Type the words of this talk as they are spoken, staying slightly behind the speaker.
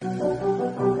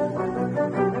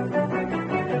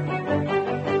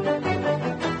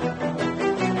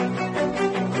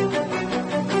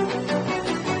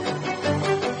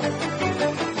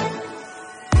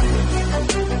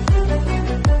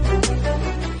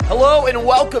Hello and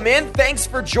welcome in. Thanks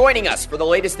for joining us for the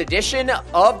latest edition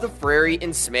of the Frary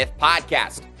and Smith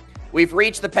podcast. We've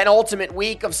reached the penultimate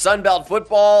week of Sunbelt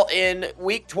football, and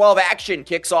Week 12 action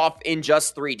kicks off in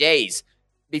just 3 days.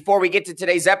 Before we get to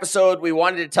today's episode, we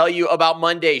wanted to tell you about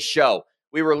Monday's show.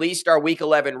 We released our Week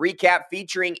 11 recap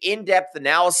featuring in-depth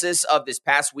analysis of this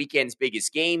past weekend's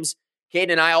biggest games. Kate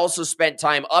and I also spent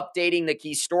time updating the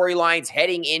key storylines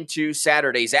heading into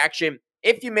Saturday's action.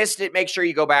 If you missed it, make sure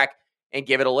you go back and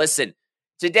give it a listen.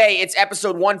 Today, it's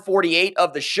episode 148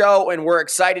 of the show, and we're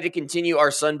excited to continue our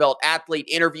Sunbelt Athlete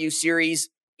interview series.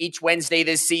 Each Wednesday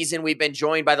this season, we've been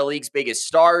joined by the league's biggest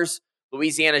stars.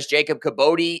 Louisiana's Jacob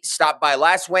Cabody stopped by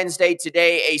last Wednesday.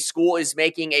 Today, a school is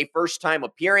making a first-time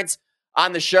appearance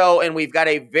on the show, and we've got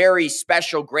a very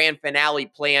special grand finale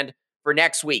planned for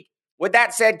next week. With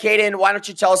that said, Caden, why don't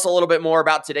you tell us a little bit more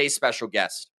about today's special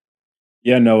guest?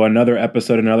 Yeah, no, another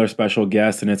episode, another special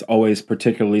guest, and it's always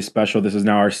particularly special. This is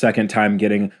now our second time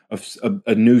getting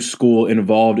a new school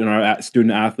involved in our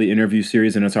student-athlete interview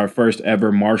series, and it's our first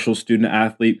ever Marshall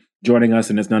student-athlete joining us,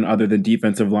 and it's none other than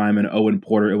defensive lineman Owen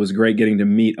Porter. It was great getting to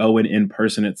meet Owen in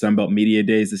person at Sunbelt Media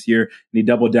Days this year, and he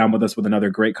doubled down with us with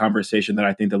another great conversation that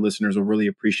I think the listeners will really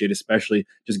appreciate, especially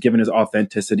just given his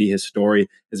authenticity, his story,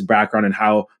 his background, and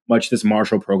how much this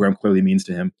Marshall program clearly means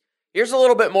to him. Here's a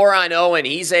little bit more on Owen.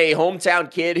 He's a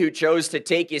hometown kid who chose to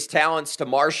take his talents to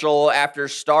Marshall after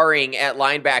starring at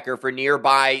linebacker for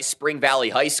nearby Spring Valley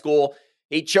High School.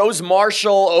 He chose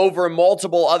Marshall over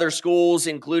multiple other schools,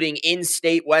 including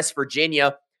in-state West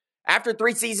Virginia. After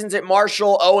 3 seasons at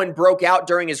Marshall, Owen broke out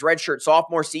during his redshirt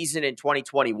sophomore season in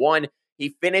 2021.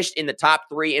 He finished in the top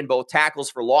 3 in both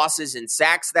tackles for losses and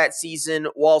sacks that season,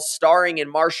 while starring in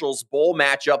Marshall's bowl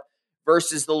matchup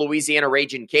versus the Louisiana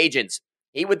Ragin' Cajuns.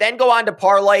 He would then go on to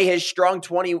parlay his strong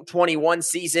 2021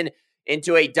 season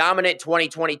into a dominant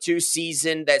 2022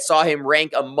 season that saw him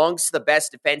rank amongst the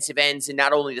best defensive ends in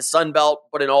not only the Sun Belt,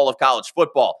 but in all of college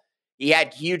football. He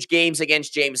had huge games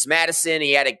against James Madison.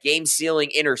 He had a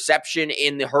game-sealing interception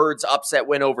in the Herd's upset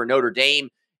win over Notre Dame,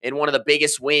 and one of the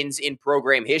biggest wins in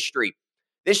program history.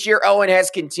 This year, Owen has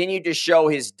continued to show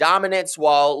his dominance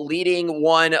while leading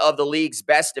one of the league's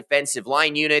best defensive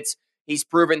line units. He's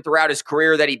proven throughout his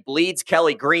career that he bleeds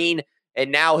Kelly Green,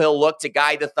 and now he'll look to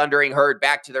guide the Thundering Herd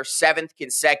back to their 7th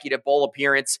consecutive bowl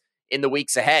appearance in the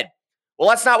weeks ahead. Well,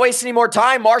 let's not waste any more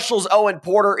time. Marshall's Owen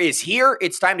Porter is here.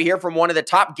 It's time to hear from one of the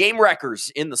top game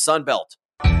wreckers in the Sun Belt.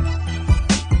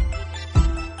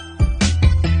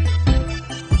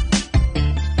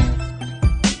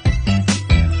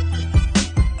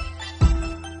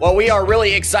 Well, we are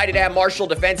really excited to have Marshall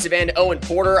defensive end Owen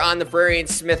Porter on the Frary and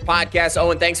Smith podcast.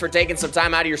 Owen, thanks for taking some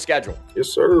time out of your schedule. Yes,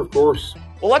 sir, of course.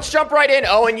 Well, let's jump right in.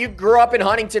 Owen, you grew up in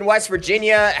Huntington, West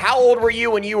Virginia. How old were you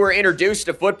when you were introduced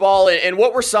to football, and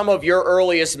what were some of your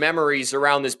earliest memories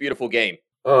around this beautiful game?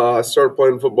 I started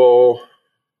playing football,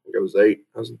 I think I was 8.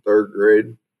 I was in 3rd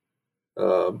grade.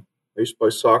 I used to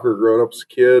play soccer growing up as a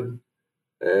kid,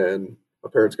 and my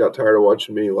parents got tired of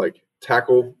watching me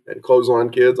tackle and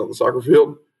clothesline kids on the soccer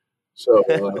field. So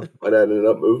my dad ended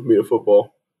up moving me to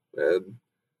football, and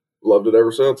loved it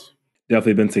ever since.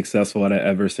 Definitely been successful at it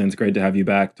ever since. Great to have you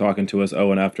back talking to us,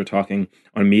 Owen, after talking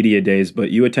on media days.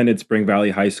 But you attended Spring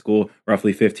Valley High School,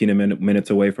 roughly 15 minutes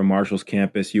away from Marshall's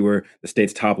campus. You were the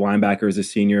state's top linebacker as a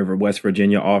senior. West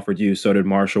Virginia offered you, so did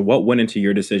Marshall. What went into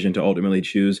your decision to ultimately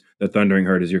choose the Thundering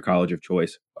Herd as your college of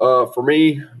choice? For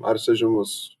me, my decision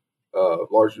was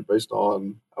largely based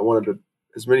on I wanted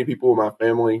as many people in my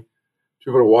family to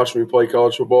be able to watch me play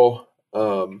college football.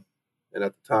 And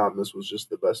at the time, this was just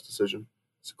the best decision.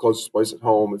 It's the closest place at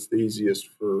home. It's the easiest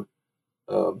for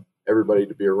everybody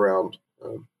to be around.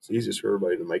 It's the easiest for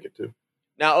everybody to make it to.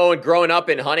 Now, Owen, growing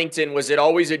up in Huntington, was it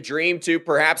always a dream to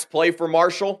perhaps play for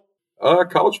Marshall?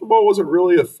 College football wasn't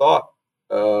really a thought.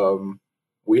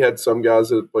 We had some guys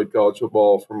that had played college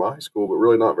football from my high school, but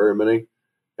really not very many.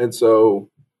 And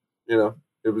so, it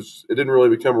didn't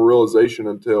really become a realization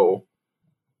until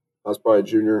I was probably a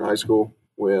junior in high school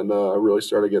when I really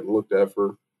started getting looked at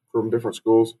from different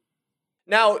schools.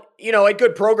 Now, at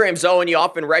good programs, Owen, you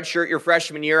often redshirt your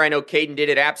freshman year. I know Caden did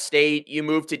at App State. You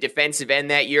moved to defensive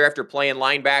end that year after playing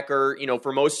linebacker,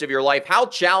 for most of your life. How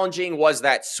challenging was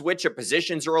that switch of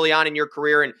positions early on in your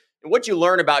career, and what'd you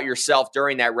learn about yourself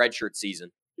during that redshirt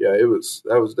season? Yeah,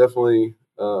 that was definitely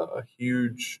a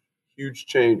huge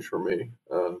change for me.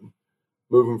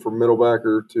 Moving from middle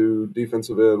backer to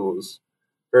defensive end was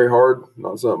very hard,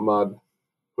 not something I'd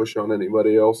push on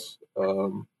anybody else.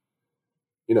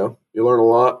 You learn a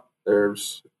lot.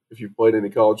 If you've played any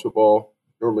college football,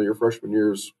 normally your freshman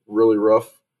year is really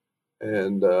rough,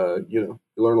 and you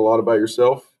learn a lot about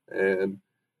yourself, and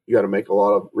you got to make a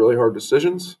lot of really hard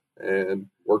decisions, and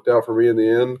worked out for me in the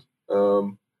end.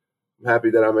 I'm happy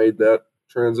that I made that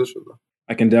transition, though.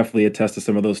 I can definitely attest to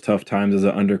some of those tough times as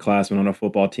an underclassman on a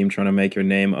football team trying to make your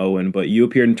name, Owen. But you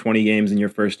appeared in 20 games in your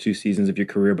first 2 seasons of your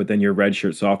career, but then your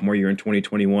redshirt sophomore year in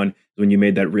 2021 is when you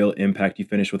made that real impact. You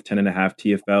finished with 10 and a half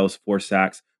TFLs, 4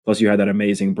 sacks, plus you had that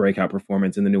amazing breakout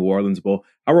performance in the New Orleans Bowl.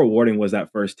 How rewarding was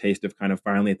that first taste of kind of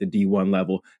finally at the D1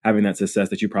 level, having that success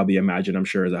that you probably imagined, I'm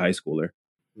sure, as a high schooler?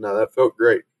 No, that felt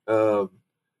great.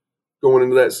 Going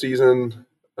into that season,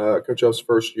 Coach Huff's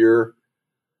first year,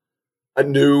 I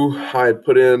knew I had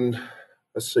put in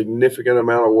a significant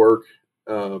amount of work.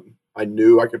 I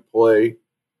knew I could play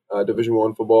Division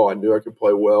I football. I knew I could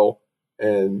play well,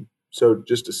 and so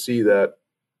just to see that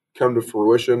come to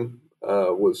fruition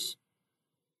was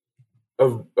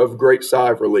of great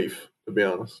sigh of relief, to be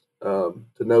honest. To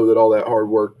know that all that hard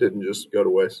work didn't just go to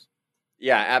waste.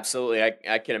 Yeah, absolutely.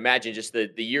 I can imagine just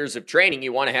the years of training.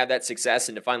 You want to have that success,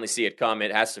 and to finally see it come,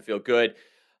 it has to feel good.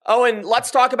 Oh, and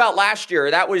let's talk about last year.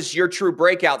 That was your true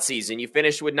breakout season. You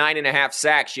finished with 9.5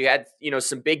 sacks. You had,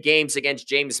 some big games against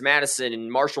James Madison,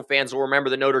 and Marshall fans will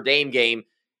remember the Notre Dame game.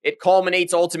 It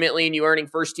culminates ultimately in you earning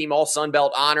first-team All-Sun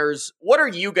Belt honors. What are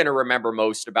you going to remember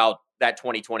most about that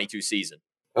 2022 season?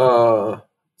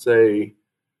 Say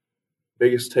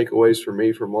biggest takeaways for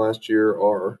me from last year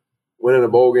are winning a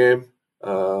bowl game.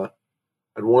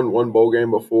 I'd won one bowl game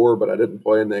before, but I didn't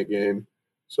play in that game.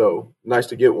 So nice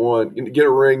to get one, get a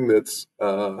ring that's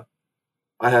I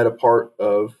had a part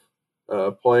of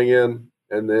playing in,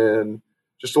 and then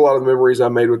just a lot of the memories I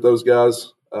made with those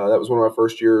guys. That was one of my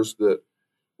first years that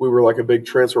we were like a big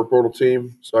transfer portal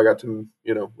team. So I got to,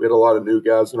 we had a lot of new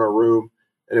guys in our room,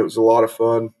 and it was a lot of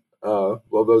fun.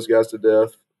 Love those guys to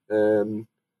death. And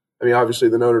I mean, obviously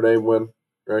the Notre Dame win,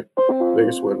 right?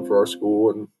 Biggest win for our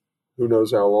school, and who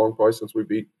knows how long, probably since we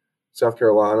beat South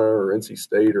Carolina or NC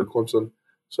State or Clemson.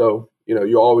 So,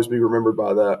 you'll always be remembered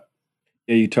by that.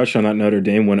 Yeah, you touched on that Notre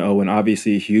Dame one, Owen.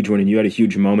 Obviously a huge one, and you had a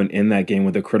huge moment in that game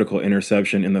with a critical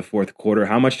interception in the fourth quarter.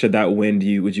 How much did that win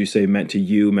would you say meant to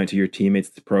you, meant to your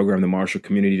teammates, the program, the Marshall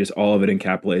community, just all of it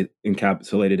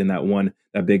encapsulated in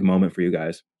that big moment for you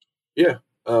guys? Yeah.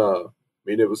 I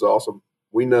mean, it was awesome.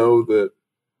 We know that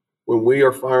when we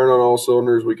are firing on all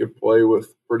cylinders, we can play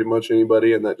with pretty much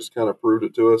anybody, and that just kind of proved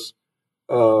it to us.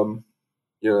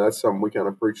 That's something we kind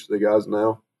of preach to the guys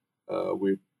now.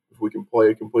 If we can play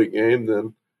a complete game,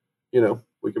 then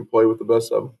we can play with the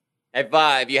best of them.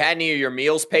 Have you had any of your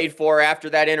meals paid for after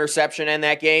that interception and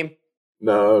that game?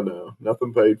 No,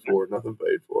 nothing paid for. Nothing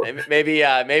paid for.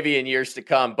 Maybe in years to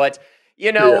come. But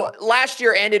Yeah. Last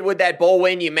year ended with that bowl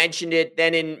win. You mentioned it.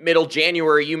 Then in middle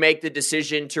January, you make the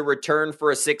decision to return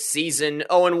for a 6th season.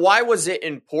 Oh, and why was it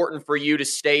important for you to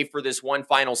stay for this one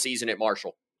final season at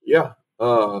Marshall? Yeah,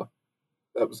 that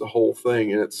was the whole thing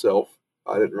in itself.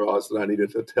 I didn't realize that I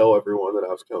needed to tell everyone that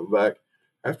I was coming back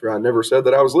after I never said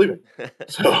that I was leaving.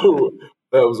 So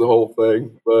that was the whole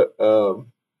thing. But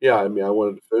yeah, I mean, I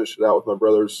wanted to finish it out with my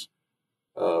brothers.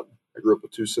 I grew up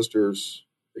with 2 sisters.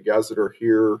 The guys that are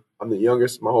here, I'm the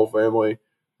youngest in my whole family.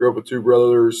 Grew up with 2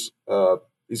 brothers.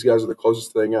 These guys are the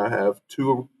closest thing I have.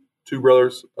 Two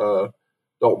brothers,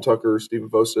 Dalton Tucker, Stephen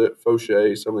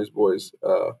Fauché, some of these boys.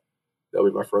 They'll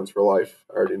be my friends for life.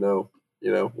 I already know.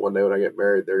 One day when I get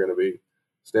married, they're going to be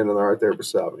standing right there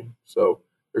beside me. So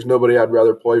there's nobody I'd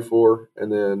rather play for.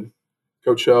 And then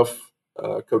Coach Huff,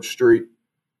 Coach Street,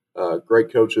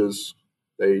 great coaches.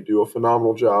 They do a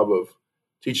phenomenal job of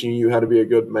teaching you how to be a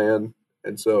good man.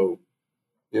 And so,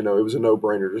 it was a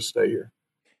no-brainer to stay here.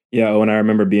 Yeah, when I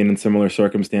remember being in similar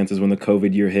circumstances when the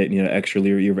COVID year hit, and extra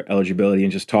year of eligibility,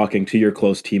 and just talking to your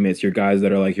close teammates, your guys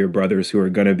that are like your brothers who are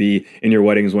going to be in your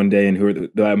weddings one day and who are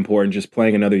that important. Just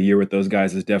playing another year with those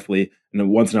guys is definitely a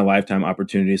once in a lifetime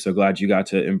opportunity. So glad you got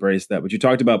to embrace that. But you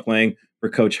talked about playing for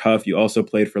Coach Huff. You also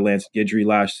played for Lance Guidry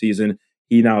last season.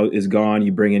 He now is gone.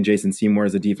 You bring in Jason Seymour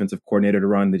as the defensive coordinator to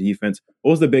run the defense.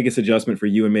 What was the biggest adjustment for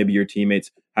you and maybe your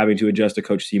teammates having to adjust to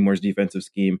Coach Seymour's defensive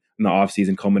scheme in the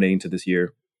offseason culminating to this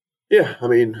year? Yeah, I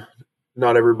mean,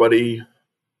 not everybody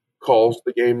calls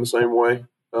the game the same way.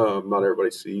 Not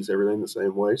everybody sees everything the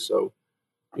same way. So,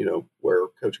 where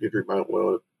Coach Guidry might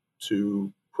want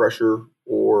to pressure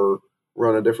or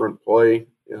run a different play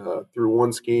through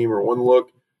one scheme or one look,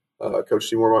 Coach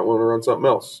Seymour might want to run something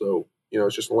else. So,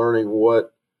 it's just learning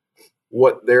what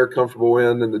they're comfortable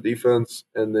in the defense,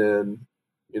 and then,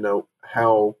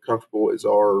 how comfortable is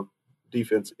our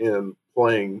defense in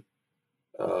playing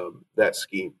that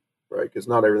scheme. Right, because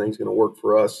not everything's going to work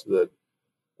for us that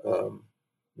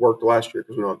worked last year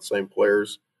because we don't have the same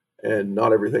players, and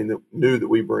not everything that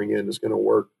we bring in is going to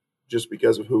work just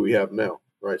because of who we have now.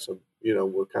 right? So,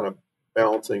 we're kind of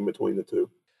balancing between the two.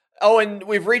 Oh, and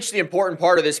we've reached the important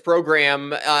part of this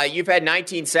program. You've had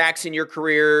 19 sacks in your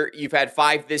career. You've had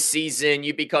 5 this season.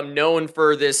 You've become known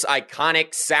for this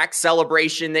iconic sack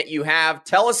celebration that you have.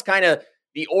 Tell us kind of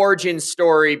the origin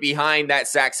story behind that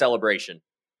sack celebration.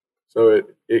 So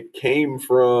it came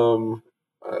from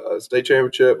a state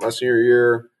championship my senior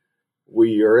year.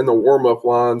 We are in the warm-up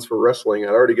lines for wrestling. I'd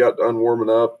already got done warming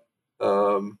up.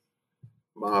 Um,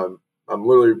 I'm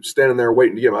literally standing there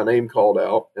waiting to get my name called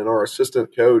out, and our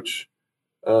assistant coach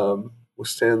was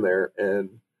standing there.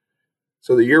 And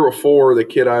so the year before, the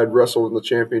kid I had wrestled in the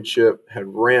championship had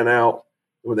ran out.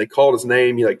 When they called his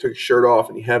name, he took his shirt off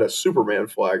and he had a Superman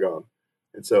flag on.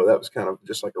 And so that was kind of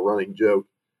just like a running joke.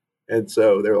 And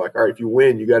so they're like, all right, if you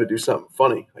win, you got to do something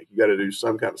funny. Like you got to do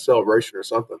some kind of celebration or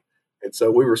something. And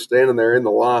so we were standing there in the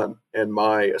line, and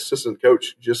my assistant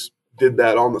coach just did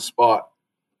that on the spot.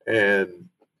 And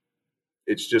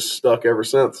it's just stuck ever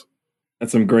since.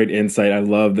 That's some great insight. I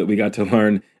love that we got to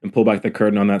learn and pull back the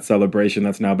curtain on that celebration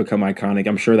that's now become iconic.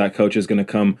 I'm sure that coach is going to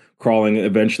come crawling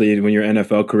eventually when your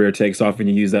NFL career takes off and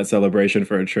you use that celebration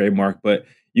for a trademark. But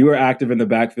you were active in the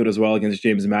backfield as well against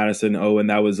James Madison. Oh, and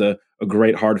that was a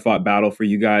great hard-fought battle for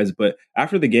you guys. But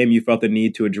after the game, you felt the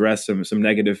need to address some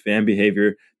negative fan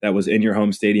behavior that was in your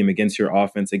home stadium against your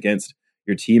offense, against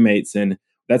your teammates. And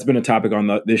that's been a topic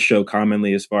on this show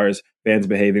commonly as far as fans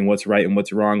behaving, what's right and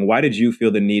what's wrong. Why did you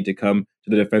feel the need to come to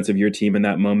the defense of your team in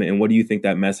that moment? And what do you think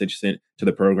that message sent to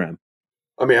the program?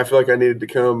 I mean, I feel like I needed to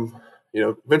come,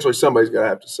 eventually somebody's got to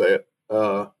have to say it.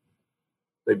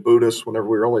 They booed us whenever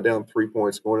we were only down 3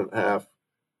 points going into half.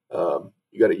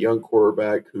 You got a young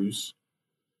quarterback who's,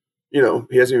 he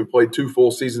hasn't even played 2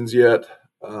 full seasons yet.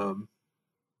 Football,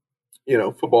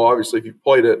 obviously, if you've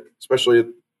played it, especially at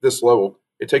this level,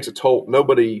 it takes a toll.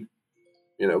 Nobody,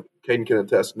 Caden can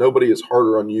attest, nobody is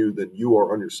harder on you than you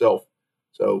are on yourself.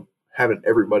 So having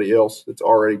everybody else that's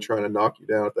already trying to knock you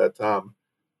down at that time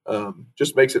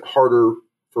just makes it harder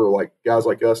for like guys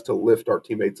like us to lift our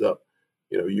teammates up.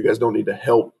 You guys don't need to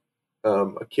help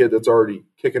a kid that's already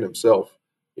kicking himself.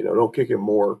 Don't kick him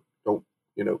more. Don't,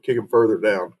 kick him further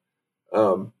down.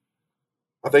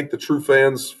 I think the true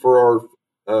fans for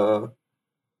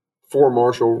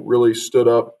Marshall really stood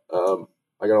up.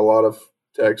 I got a lot of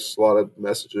texts, a lot of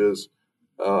messages,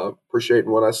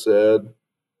 appreciating what I said.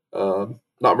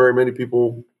 Not very many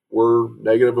people were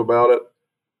negative about it.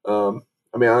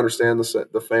 I mean, I understand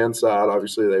the fan side.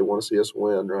 Obviously, they want to see us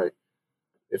win, right?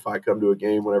 If I come to a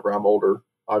game whenever I'm older,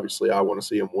 obviously I want to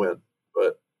see them win.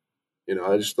 But,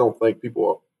 I just don't think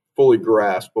people fully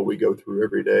grasp what we go through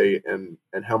every day and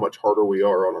how much harder we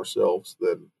are on ourselves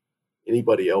than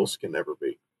anybody else can ever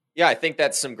be. Yeah, I think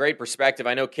that's some great perspective.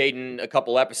 I know Caden a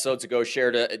couple episodes ago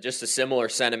shared just a similar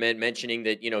sentiment, mentioning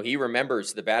that, he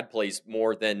remembers the bad plays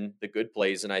more than the good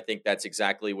plays. And I think that's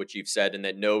exactly what you've said, and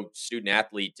that no student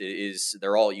athlete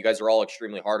you guys are all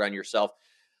extremely hard on yourself.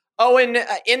 Owen,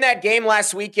 in that game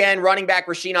last weekend, running back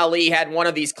Rasheen Ali had one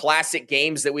of these classic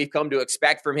games that we've come to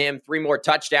expect from him. 3 more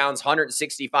touchdowns,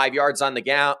 165 yards on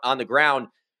the ground.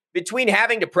 Between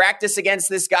having to practice against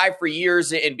this guy for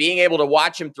years and being able to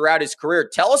watch him throughout his career,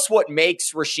 tell us what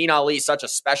makes Rasheen Ali such a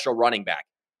special running back.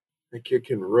 The kid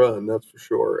can run, that's for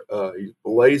sure. He's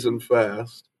blazing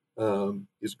fast.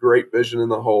 He's great vision in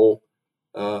the hole.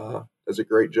 Does a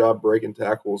great job breaking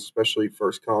tackles, especially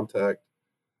first contact.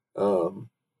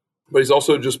 But he's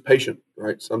also just patient,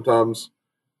 right? Sometimes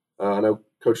I know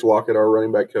Coach Lockett, our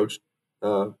running back coach,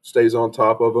 stays on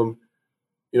top of him.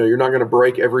 You're not going to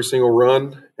break every single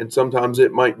run, and sometimes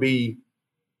it might be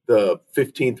the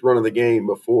 15th run of the game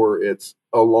before it's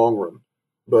a long run.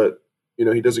 But,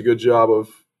 he does a good job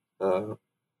of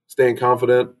staying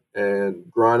confident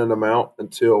and grinding them out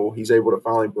until he's able to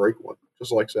finally break one,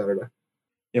 just like Saturday.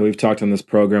 Yeah, we've talked on this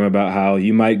program about how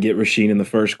you might get Rasheen in the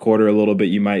first quarter a little bit.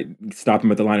 You might stop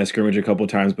him at the line of scrimmage a couple of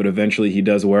times, but eventually he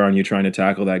does wear on you trying to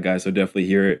tackle that guy. So definitely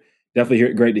hear it. Definitely hear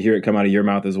it. Great to hear it come out of your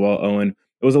mouth as well, Owen.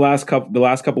 It was the last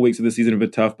couple weeks of the season a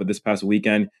bit tough, but this past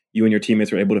weekend, you and your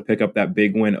teammates were able to pick up that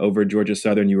big win over Georgia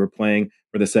Southern. You were playing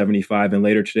for the 75, and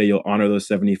later today you'll honor those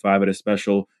 75 at a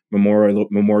special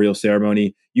memorial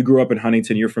ceremony. You grew up in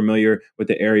Huntington. You're familiar with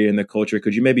the area and the culture.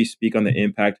 Could you maybe speak on the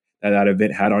impact that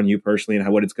event had on you personally and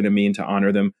what it's going to mean to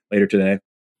honor them later today?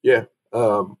 Yeah.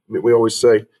 We always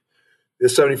say the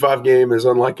 75 game is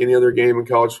unlike any other game in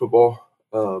college football.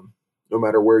 No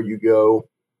matter where you go,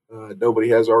 nobody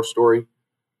has our story.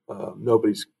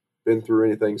 Nobody's been through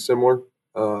anything similar.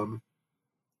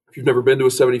 If you've never been to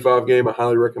a 75 game, I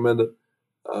highly recommend it.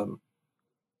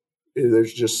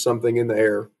 There's just something in the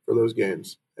air for those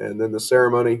games. And then the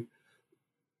ceremony,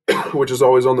 which is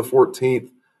always on the 14th,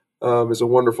 is a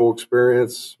wonderful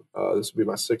experience. This will be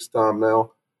my 6th time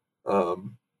now.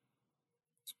 Um,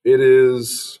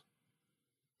 it's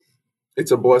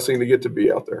a blessing to get to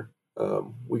be out there.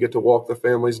 We get to walk the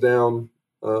families down.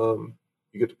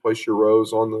 You get to place your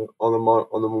rose on the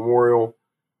memorial.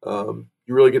 You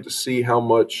really get to see how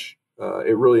much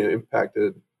it really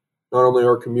impacted not only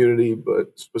our community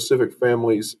but specific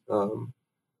families,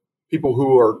 people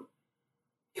who are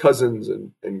cousins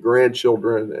and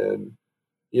grandchildren, and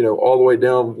all the way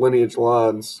down lineage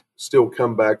lines still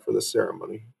come back for the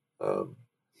ceremony. Um,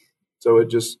 so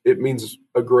it means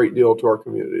a great deal to our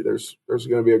community. There's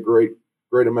going to be a great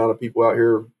amount of people out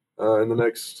here in the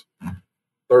next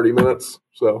 30 minutes.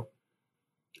 So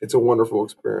it's a wonderful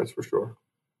experience for sure.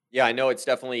 Yeah, I know it's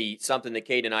definitely something that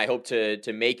Kate and I hope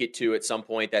to make it to at some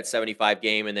point, that 75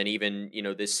 game, and then even,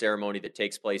 this ceremony that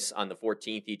takes place on the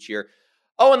 14th each year.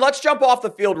 Oh, and let's jump off the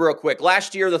field real quick.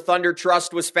 Last year, the Thunder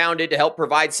Trust was founded to help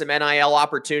provide some NIL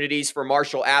opportunities for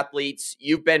Marshall athletes.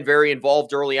 You've been very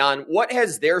involved early on. What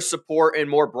has their support and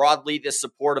more broadly the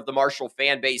support of the Marshall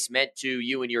fan base meant to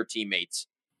you and your teammates?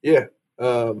 Yeah,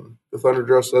 the Thunder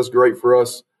Trust does great for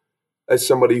us. As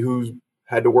somebody who's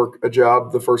had to work a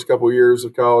job the first couple of years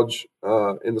of college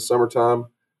in the summertime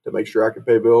to make sure I can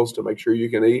pay bills, to make sure you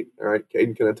can eat. All right,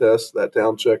 Caden can attest that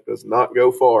town check does not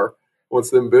go far. Once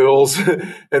them bills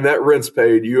and that rent's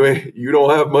paid, you don't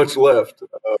have much left.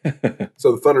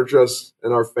 So the Thunder Trust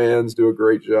and our fans do a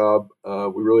great job.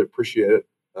 We really appreciate it.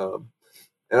 And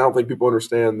I don't think people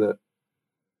understand that,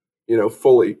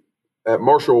 fully. At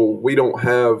Marshall, we don't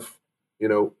have,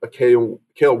 a Cale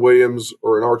Williams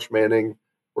or an Arch Manning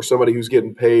or somebody who's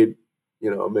getting paid,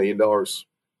 $1 million,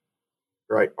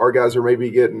 right? Our guys are maybe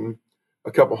getting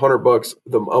a couple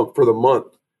 $100 for the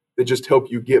month that just help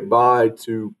you get by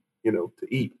to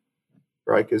eat,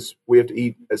 right? Because we have to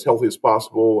eat as healthy as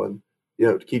possible and,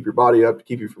 to keep your body up, to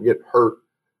keep you from getting hurt.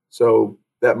 So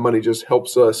that money just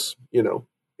helps us, in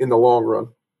the long run.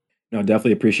 No,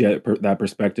 definitely appreciate that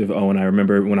perspective, Owen. I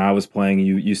remember when I was playing,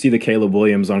 you see the Caleb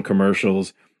Williams on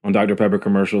commercials, on Dr. Pepper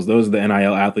commercials. Those are the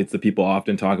NIL athletes that people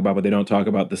often talk about, but they don't talk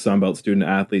about the Sunbelt student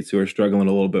athletes who are struggling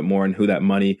a little bit more and who that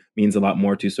money means a lot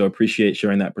more to. So appreciate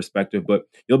sharing that perspective. But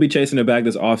you'll be chasing a bag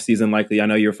this offseason likely. I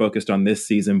know you're focused on this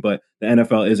season, but the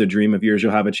NFL is a dream of yours.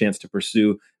 You'll have a chance to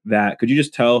pursue that. Could you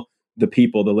just tell the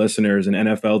people, the listeners, and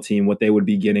NFL team what they would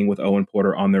be getting with Owen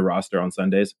Porter on their roster on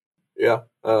Sundays? Yeah.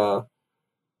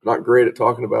 Not great at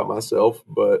talking about myself,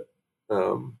 but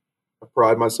I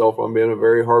pride myself on being a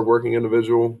very hardworking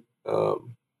individual.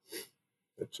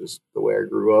 It's just the way I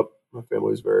grew up. My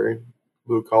family's very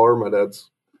blue collar. My dad's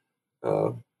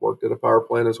worked at a power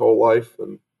plant his whole life,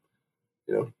 and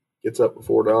gets up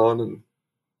before dawn and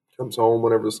comes home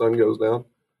whenever the sun goes down.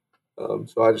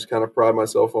 So I just kind of pride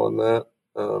myself on that.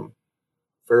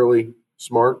 Fairly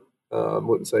smart.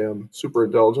 Wouldn't say I'm super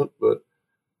intelligent, but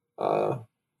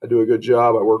I do a good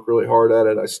job. I work really hard at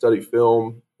it. I study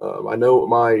film. I know what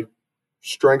my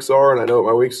strengths are and I know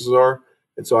what my weaknesses are.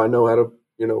 And so I know how to,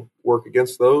 work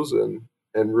against those and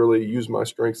really use my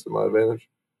strengths to my advantage.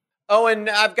 Oh, and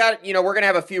I've got, we're going to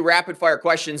have a few rapid fire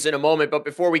questions in a moment, but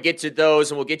before we get to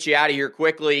those, and we'll get you out of here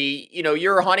quickly,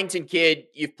 you're a Huntington kid.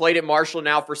 You've played at Marshall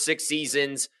now for 6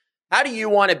 seasons. How do you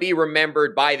want to be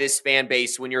remembered by this fan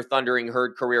base when your Thundering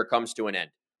Herd career comes to an end?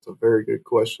 It's a very good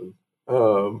question. I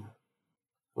don't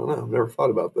know. I've never thought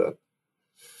about that.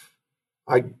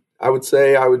 I would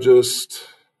say I would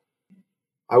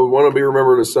want to be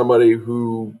remembered as somebody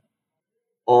who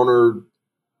honored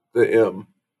the M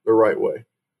the right way.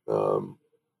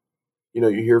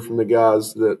 You hear from the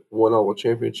guys that won all the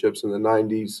championships in the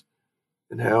 90s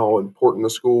and how important the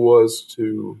school was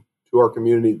to our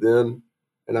community then.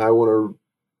 And I want to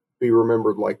be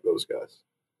remembered like those guys.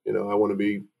 I want to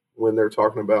be, when they're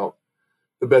talking about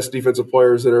the best defensive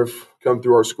players that have come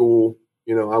through our school,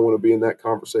 I want to be in that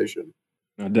conversation.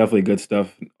 Definitely good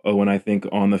stuff, Owen. I think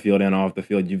on the field and off the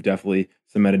field, you've definitely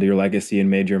cemented your legacy and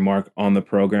made your mark on the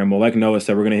program. Well, like Noah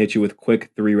said, we're going to hit you with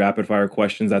quick 3 rapid-fire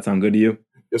questions. That sound good to you?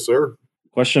 Yes, sir.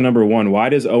 Question number 1, why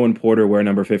does Owen Porter wear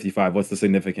number 55? What's the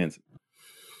significance?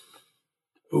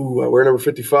 I wear number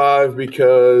 55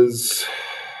 because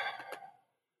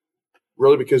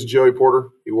Joey Porter,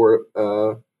 he wore it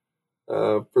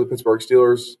for the Pittsburgh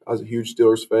Steelers. I was a huge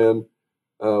Steelers fan.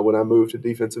 When I moved to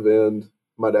defensive end,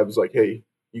 my dad was like, hey,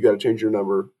 you got to change your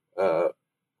number.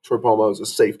 Troy Palma is a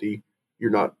safety. You're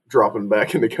not dropping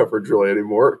back into coverage really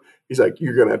anymore. He's like,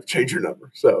 you're going to have to change your number.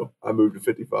 So I moved to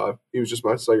 55. He was just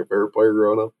my second favorite player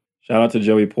growing up. Shout out to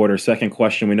Joey Porter. Second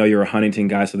question. We know you're a Huntington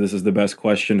guy, so this is the best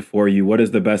question for you. What is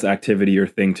the best activity or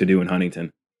thing to do in Huntington?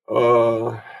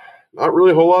 Not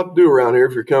really a whole lot to do around here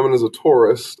if you're coming as a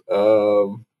tourist.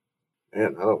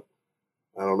 man, I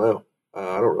don't know.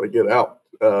 I don't really get out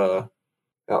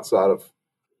outside of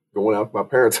going out to my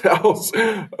parents' house.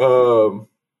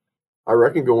 I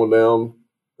reckon going down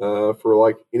for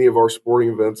like any of our sporting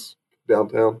events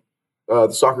downtown.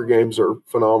 The soccer games are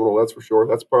phenomenal, that's for sure.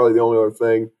 That's probably the only other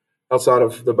thing outside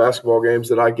of the basketball games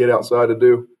that I get outside to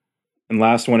do. And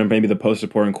last one, and maybe the most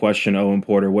important question, Owen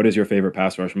Porter, what is your favorite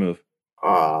pass rush move?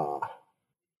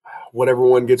 Whatever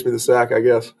one gets me the sack, I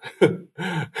guess.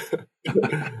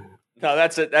 No,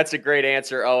 that's a great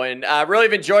answer, Owen. Really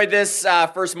have enjoyed this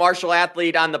first Marshall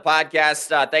athlete on the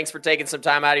podcast. Thanks for taking some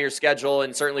time out of your schedule,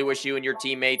 and certainly wish you and your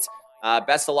teammates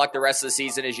best of luck the rest of the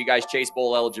season as you guys chase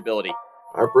bowl eligibility.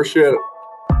 I appreciate it.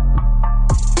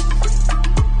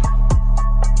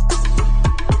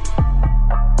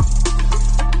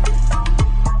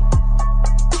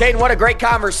 Caden, what a great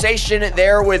conversation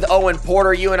there with Owen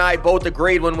Porter. You and I both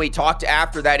agreed when we talked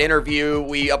after that interview.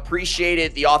 We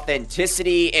appreciated the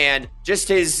authenticity and just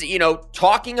his,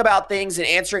 talking about things and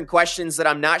answering questions that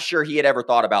I'm not sure he had ever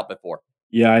thought about before.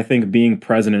 Yeah, I think being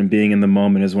present and being in the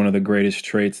moment is one of the greatest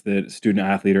traits that student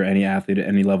athlete or any athlete at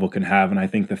any level can have. And I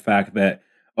think the fact that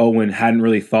Owen hadn't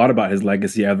really thought about his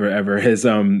legacy ever. His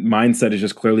mindset has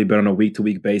just clearly been on a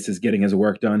week-to-week basis, getting his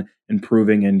work done,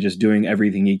 improving, and just doing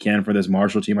everything he can for this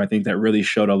Marshall team. I think that really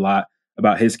showed a lot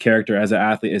about his character as an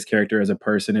athlete, his character as a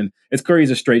person. And it's clear he's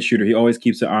a straight shooter. He always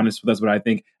keeps it honest with us. But I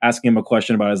think asking him a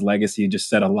question about his legacy just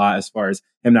said a lot as far as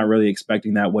him not really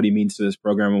expecting that, what he means to this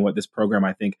program, and what this program,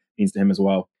 I think, means to him as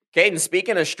well. Caden,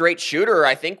 speaking of straight shooter,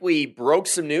 I think we broke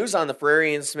some news on the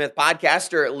Frary and Smith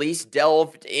podcast, or at least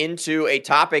delved into a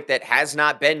topic that has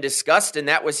not been discussed, and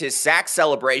that was his sack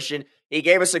celebration. He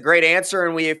gave us a great answer,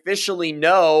 and we officially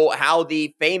know how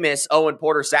the famous Owen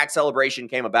Porter sack celebration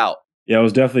came about. Yeah, it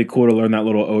was definitely cool to learn that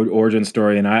little origin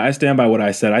story. And I stand by what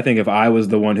I said. I think if I was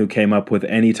the one who came up with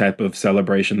any type of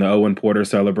celebration, the Owen Porter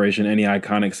celebration, any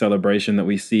iconic celebration that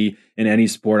we see in any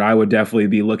sport, I would definitely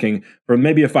be looking for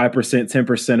maybe a 5%,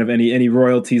 10% of any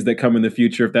royalties that come in the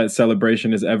future if that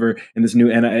celebration is ever in this new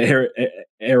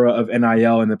era of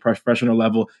NIL and the professional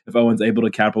level. If Owen's able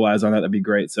to capitalize on that, that'd be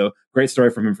great. So great story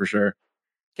from him for sure.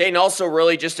 Caden also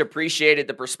really just appreciated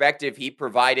the perspective he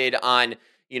provided on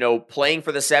playing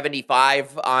for the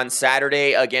 75 on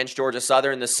Saturday against Georgia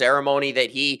Southern, the ceremony that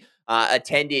he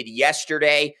attended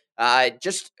yesterday.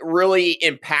 Just really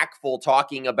impactful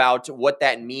talking about what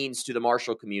that means to the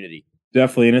Marshall community.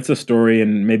 Definitely, and it's a story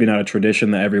and maybe not a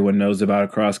tradition that everyone knows about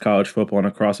across college football and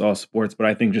across all sports, but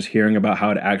I think just hearing about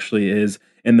how it actually is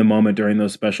in the moment during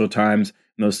those special times,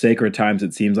 and those sacred times,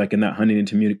 it seems like in that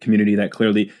Huntington community that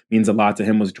clearly means a lot to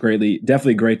him was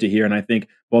definitely great to hear, and I think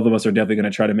both of us are definitely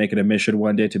going to try to make it a mission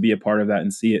one day to be a part of that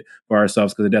and see it for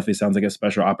ourselves, because it definitely sounds like a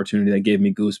special opportunity that gave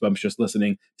me goosebumps just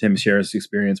listening to him share his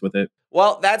experience with it.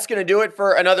 Well, that's going to do it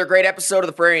for another great episode of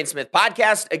the Frary and Smith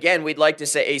podcast. Again, we'd like to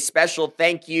say a special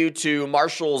thank you to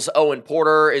Marshall's Owen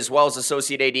Porter, as well as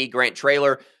Associate AD Grant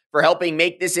Traylor, for helping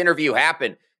make this interview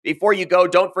happen. Before you go,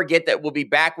 don't forget that we'll be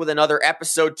back with another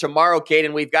episode tomorrow,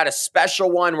 Caden. We've got a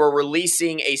special one. We're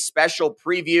releasing a special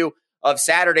preview of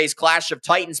Saturday's Clash of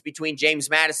Titans between James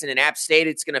Madison and App State.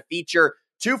 It's going to feature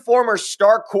two former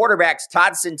star quarterbacks,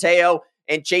 Todd Centeio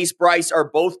and Chase Bryce, are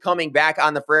both coming back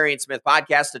on the Frary and Smith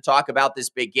podcast to talk about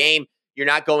this big game. You're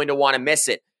not going to want to miss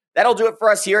it. That'll do it for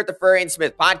us here at the Frary and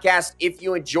Smith podcast. If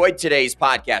you enjoyed today's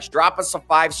podcast, drop us a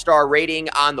 5-star rating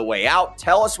on the way out.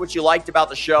 Tell us what you liked about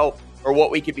the show or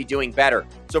what we could be doing better.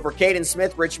 So for Caden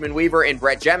Smith, Richmond Weaver, and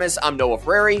Brett Gemmis, I'm Noah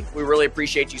Frary. We really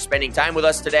appreciate you spending time with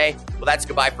us today. Well, that's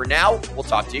goodbye for now. We'll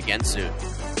talk to you again soon.